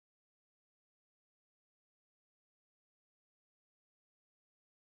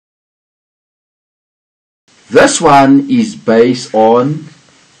This one is based on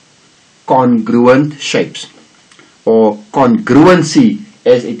congruent shapes, or congruency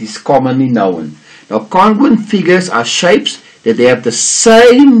as it is commonly known. Now, congruent figures are shapes that they have the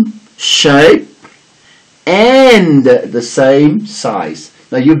same shape and the same size.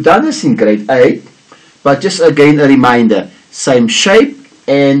 Now, you've done this in grade 8, but just again a reminder, same shape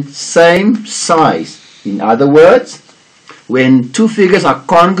and same size. In other words, when two figures are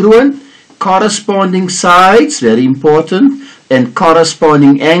congruent, corresponding sides, very important, and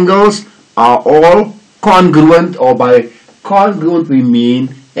corresponding angles are all congruent, or by congruent we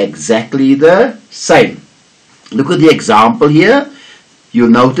mean exactly the same. Look at the example here. You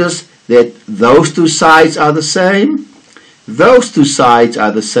notice that those two sides are the same, those two sides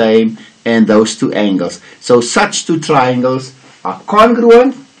are the same, and those two angles. So such two triangles are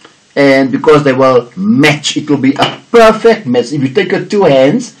congruent, and because they will match, it will be a perfect match. If you take your two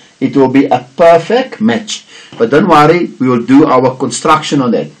hands, it will be a perfect match. But don't worry, we will do our construction on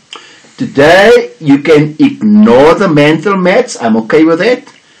that. Today, you can ignore the mental maths. I'm okay with that,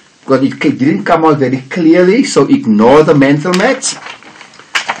 because it didn't come out very clearly, so ignore the mental maths.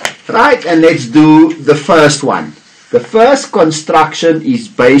 Right, and let's do the first one. The first construction is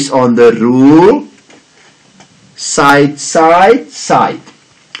based on the rule side, side, side.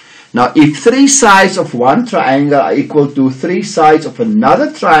 Now, if three sides of one triangle are equal to three sides of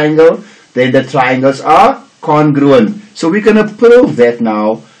another triangle, then the triangles are congruent. So we're going to prove that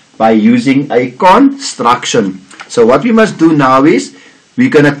now by using a construction. So what we must do now is we're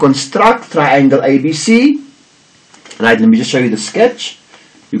going to construct triangle ABC. Right, let me just show you the sketch.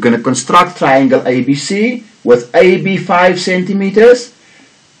 You're going to construct triangle ABC with AB 5 centimeters,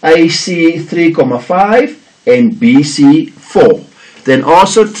 AC 3,5, and BC 4. Then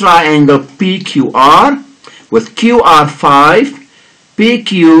also triangle PQR with QR 5,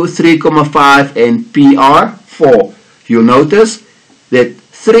 PQ 3,5, and PR 4. You'll notice that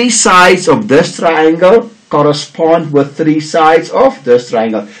three sides of this triangle correspond with three sides of this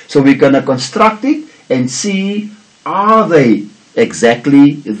triangle. So we're going to construct it and see, are they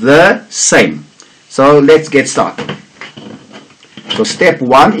exactly the same? So let's get started. So step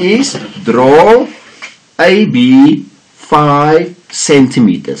 1 is draw AB 5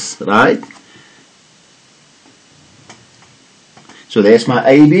 centimeters, right? So there's my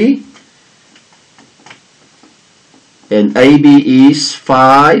AB, and AB is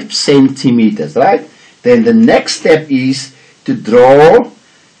 5 centimeters, right? Then the next step is to draw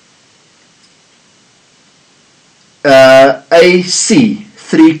AC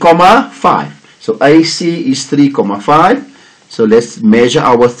 3,5. So AC is 3,5. So let's measure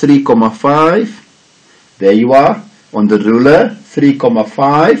our 3,5. There you are on the ruler,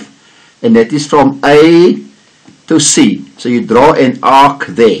 3,5, and that is from A to C. So you draw an arc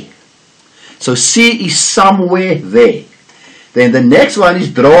there. So C is somewhere there. Then the next one is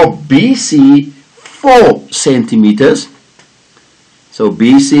draw BC 4 centimeters. So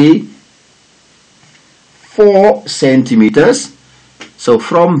BC 4 centimeters. So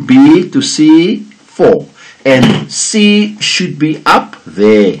from B to C 4, and C should be up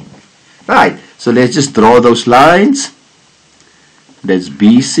there. Right. So let's just draw those lines. That's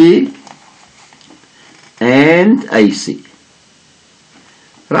BC and AC.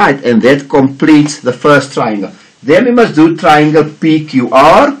 Right, and that completes the first triangle. Then we must do triangle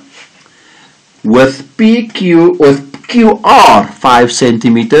PQR with QR 5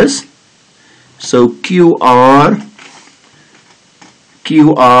 centimeters. So QR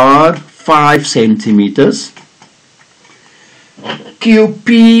 5 centimeters.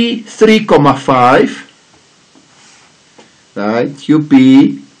 QP 3,5, right?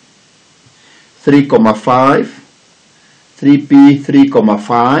 QP 3,5, 3P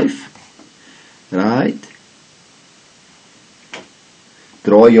 3,5, right?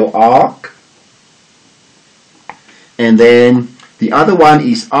 Draw your arc, and then the other one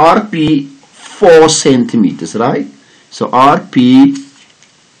is RP 4 centimeters, right? So RP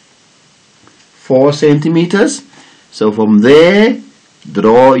 4 centimeters. So from there,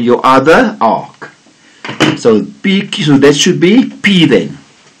 draw your other arc. So PQ, so that should be P then.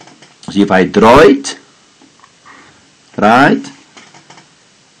 So if I draw it, right,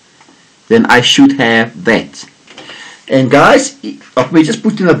 then I should have that. And guys, let me just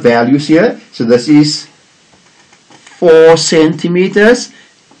put in the values here. So this is 4 centimeters,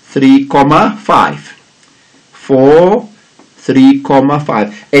 3,5. 4,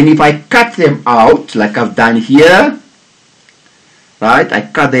 3,5. And if I cut them out, like I've done here, right, I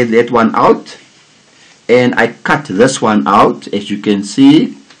cut that one out, and I cut this one out, as you can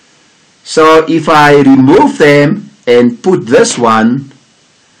see. So if I remove them and put this one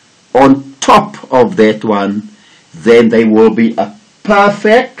on top of that one, then they will be a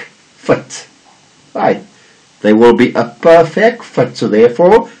perfect fit. Right? They will be a perfect fit. So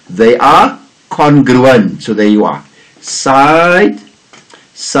therefore, they are congruent. So there you are. Side,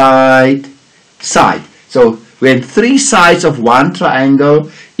 side, side. So when 3 sides of one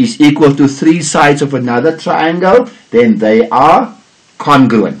triangle is equal to 3 sides of another triangle, then they are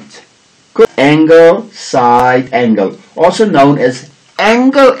congruent. Good. Angle, side, angle. Also known as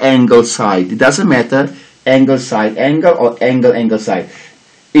angle, angle, side. It doesn't matter, angle, side, angle, or angle, angle, side.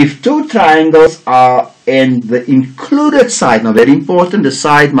 If 2 triangles are in the included side, now very important, the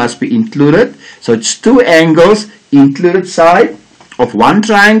side must be included. So it's 2 angles, included side of one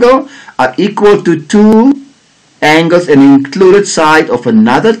triangle are equal to 2 angles and included side of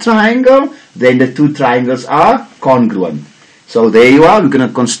another triangle, then the 2 triangles are congruent. So there you are. We're going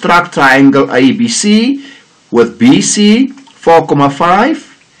to construct triangle ABC with BC 4,5,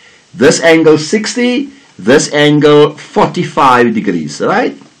 this angle 60, this angle 45 degrees,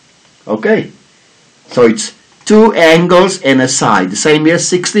 right? Okay. So it's 2 angles and a side. The same here,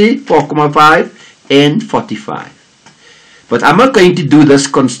 60, 4,5 and 45. But I'm not going to do this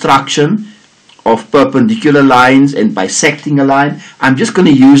construction of perpendicular lines and bisecting a line. I'm just going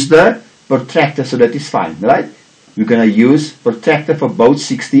to use the protractor, so that is fine, right? We're going to use protractor for both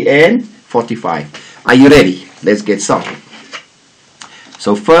 60 and 45. Are you ready? Let's get started.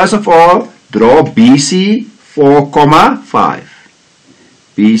 So first of all, draw BC 4,5.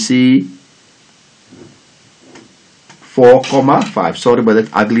 BC 4,5. Sorry about that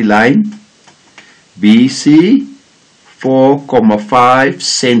ugly line. BC 4,5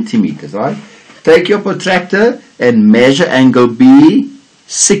 centimeters, right? Take your protractor and measure angle B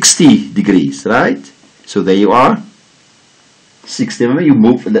 60 degrees, right? So there you are. 60, remember you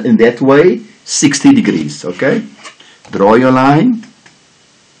move in that way, 60 degrees, okay? Draw your line.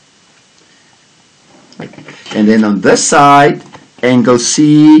 And then on this side, angle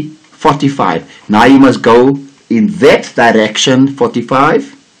C 45. Now you must go in that direction,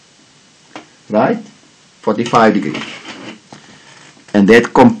 45, right? 45 degrees. And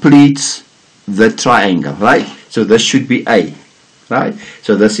that completes the triangle, right? So this should be A, right?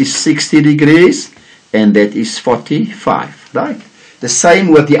 So this is 60 degrees and that is 45, right? The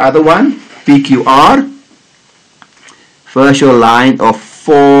same with the other one, PQR. First your line of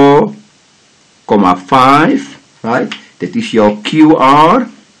 4,5, right? That is your QR.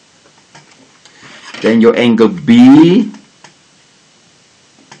 Then your angle B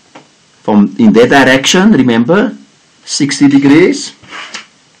from in that direction, remember, 60 degrees.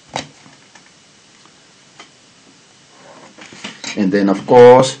 And then of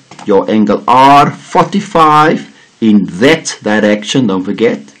course your angle R 45 in that direction, don't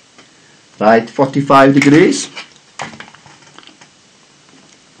forget, right? 45 degrees.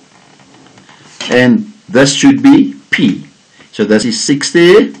 And this should be P. So this is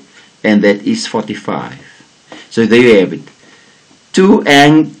 60 and that is 45. So there you have it. Two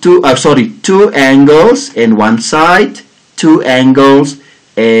angles and one side, 2 angles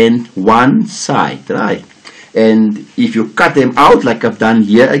and one side, right? And if you cut them out like I've done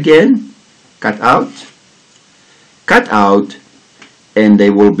here again, cut out, and they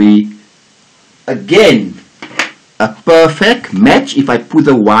will be again a perfect match if I put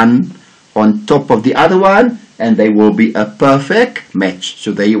the one on top of the other one, and they will be a perfect match.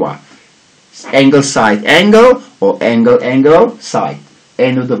 So there you are. Angle, side, angle, or angle, angle, side.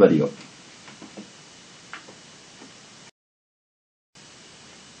 End of the video.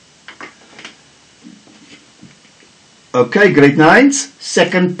 Okay, grade 9s,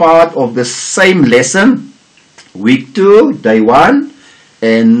 second part of the same lesson, week 2, day 1.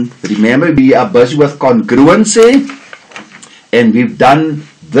 And remember, we are busy with congruency, and we've done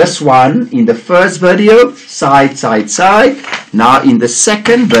this one in the first video, side, side, side. Now in the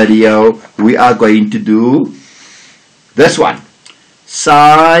second video, we are going to do this one,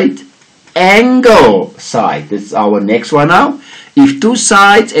 side, angle, side. This is our next one now. If 2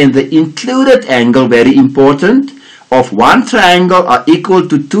 sides and the included angle, very important, of one triangle are equal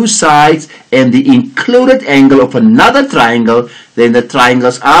to 2 sides and the included angle of another triangle, then the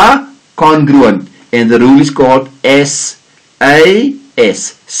triangles are congruent. And the rule is called SAS,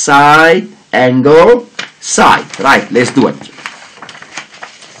 side, angle, side. Right, let's do it.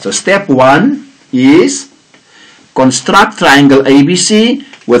 So step 1 is construct triangle ABC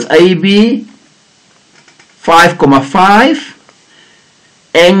with AB 5,5,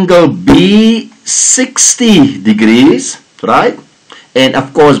 angle B 60 degrees, right? And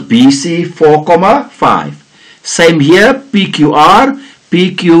of course BC 4,5. Same here, PQ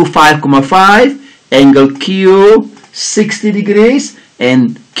 5,5, angle Q 60 degrees,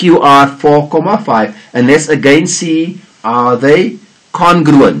 and QR 4,5. And let's again see, are they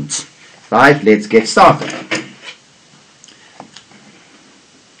congruent? Right, let's get started.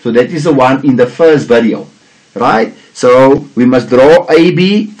 So that is the one in the first video. Right, so we must draw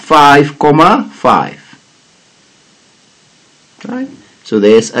AB 5,5. Right, so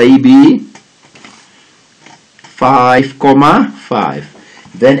there's AB 5,5.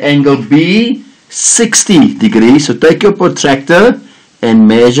 Then angle B 60 degrees. So take your protractor and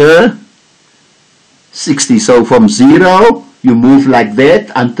measure 60. So from 0 you move like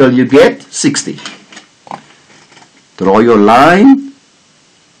that until you get 60. Draw your line.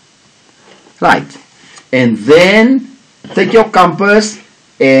 Right. And then take your compass,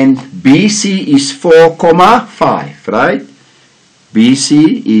 and BC is 4,5. Right.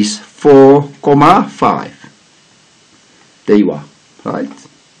 BC is 4,5. There you are. Right.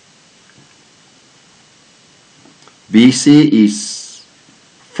 BC is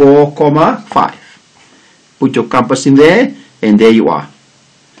 4,5. Put your compass in there, and there you are.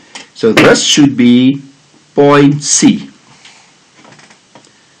 So this should be point C.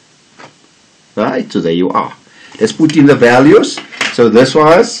 Right, so there you are. Let's put in the values. So this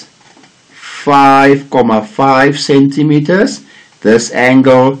was 5,5 centimeters. This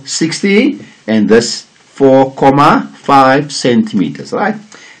angle 60, and this 4,5 centimeters. Right.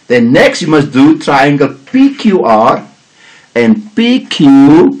 Then next you must do triangle PQR, and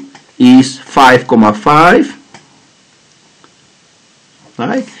PQ is 5,5.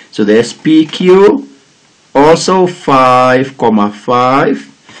 Right. So there's PQ, also 5,5.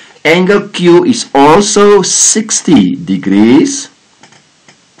 Angle Q is also 60 degrees.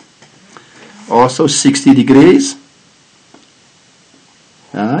 Also 60 degrees.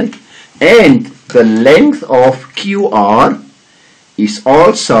 Right. And the length of QR is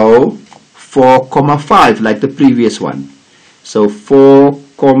also 4,5 like the previous one. So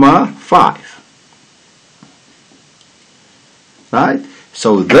 4,5. Right.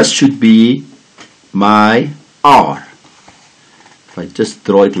 So this should be my R. If I just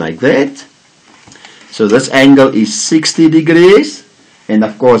draw it like that. So this angle is 60 degrees. And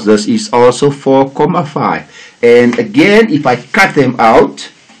of course this is also 4,5. And again, if I cut them out,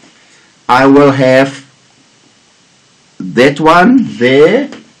 I will have that one there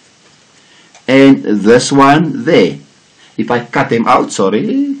and this one there. If I cut them out,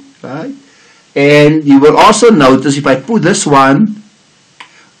 sorry. Right? And you will also notice if I put this one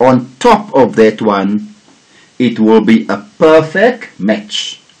on top of that one, it will be a perfect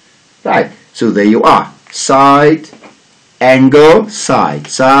match. Right, so there you are. Side, angle, side,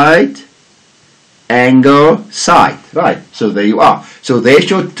 side, angle, side. Right, so there you are. So there's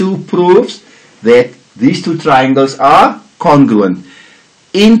your two proofs that these two triangles are congruent.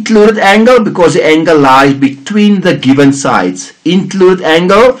 Included angle because the angle lies between the given sides. Included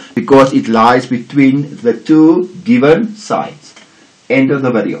angle because it lies between the two given sides. End of the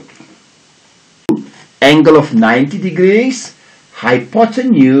video. Angle of 90 degrees,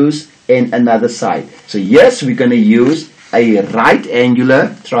 hypotenuse, and another side. So yes, we're going to use a right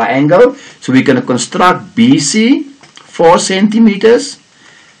angular triangle. So we're going to construct BC 4 centimeters,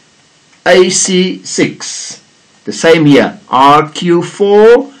 AC 6. The same here, RQ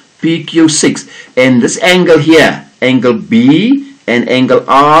 4, PQ 6. And this angle here, angle B and angle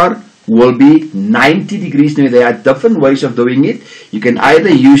R will be 90 degrees. Now there are different ways of doing it. You can either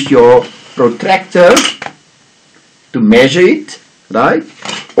use your protractor to measure it, right?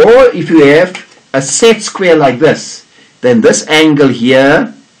 Or if you have a set square like this, then this angle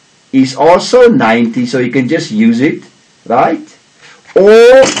here is also 90, so you can just use it, right?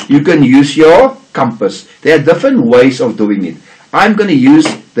 Or you can use your compass. There are different ways of doing it. I'm going to use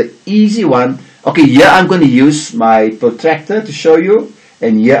the easy one. Okay, here I'm going to use my protractor to show you,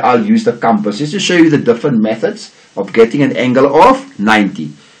 and here I'll use the compass just to show you the different methods of getting an angle of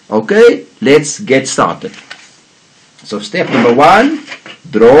 90. Okay, let's get started. So step number 1,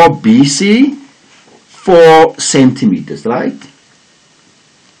 draw BC 4 centimeters, right?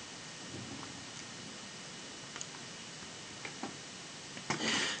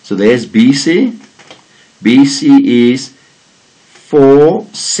 So there's BC. BC is 4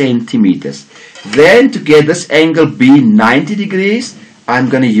 centimeters. Then to get this angle B 90 degrees, I'm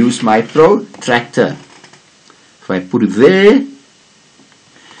going to use my protractor. If I put it there,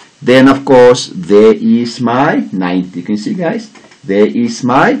 then of course there is my 90. You can see, guys, there is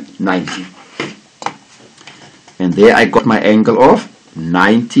my 90. And there I got my angle of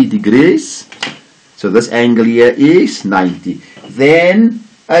 90 degrees. So this angle here is 90. Then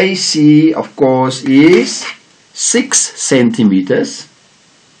AC, of course, is 6 centimeters.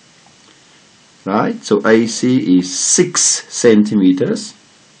 right? So AC is 6 centimeters.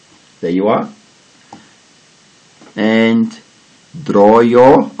 There you are. And draw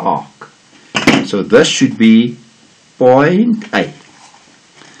your arc. So this should be 0.8.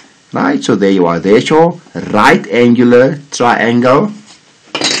 Right, so there you are. There's your right angular triangle.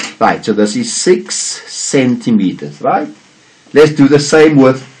 Right, so this is 6 centimeters, right? Let's do the same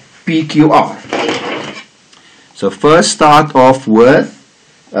with PQR. So first start off with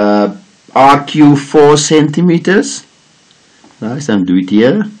RQ 4 centimeters. Right, so I'm doing it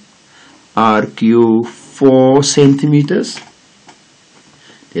here. RQ 4 centimeters.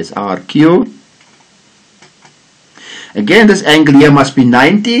 There's RQ. Again, this angle here must be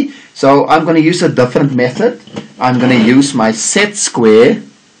 90. So I'm going to use a different method. I'm going to use my set square.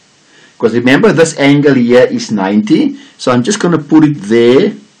 Because remember, this angle here is 90. So I'm just going to put it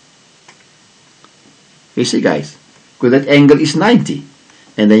there. You see, guys? Because that angle is 90.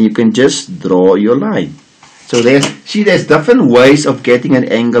 And then you can just draw your line. So there's different ways of getting an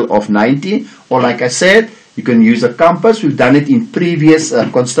angle of 90. Or like I said, you can use a compass. We've done it in previous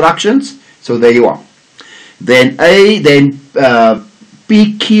constructions. So there you are. Then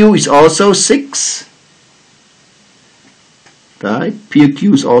PQ is also 6. Right?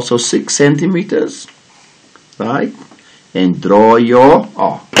 PQ is also 6 centimeters. Right? And draw your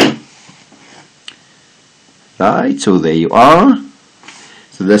arc. Right? So there you are.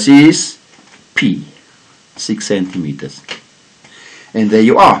 So this is P. 6 centimeters. And there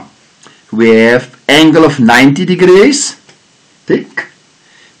you are. We have angle of 90 degrees. Thick.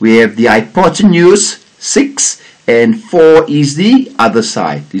 We have the hypotenuse 6 and 4 is the other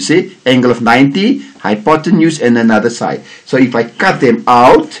side. You see, angle of 90, hypotenuse and another side. So if I cut them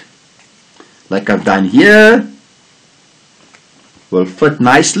out, like I've done here, will fit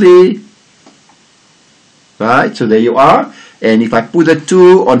nicely. Right, so there you are. And if I put the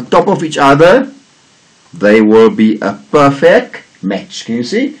two on top of each other, they will be a perfect match. Can you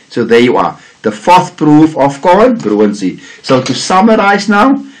see? So there you are. The fourth proof of congruency. So to summarize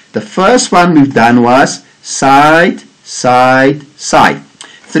now, the first one we've done was side, side, side.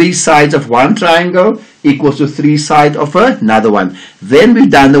 3 sides of one triangle equals to 3 sides of another one. Then we've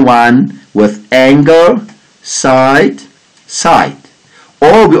done the one with angle, side, side.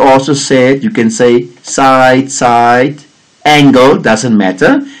 Or we also said, you can say side, side, angle, doesn't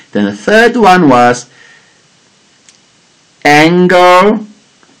matter. Then the third one was angle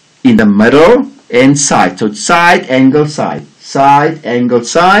in the middle and side. So side, angle, side. Side, angle,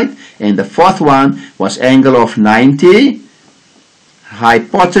 side. And the fourth one was angle of 90,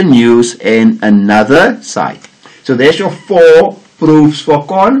 hypotenuse, and another side. So there's your 4 proofs for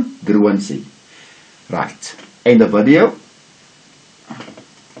congruency. Right. End of video.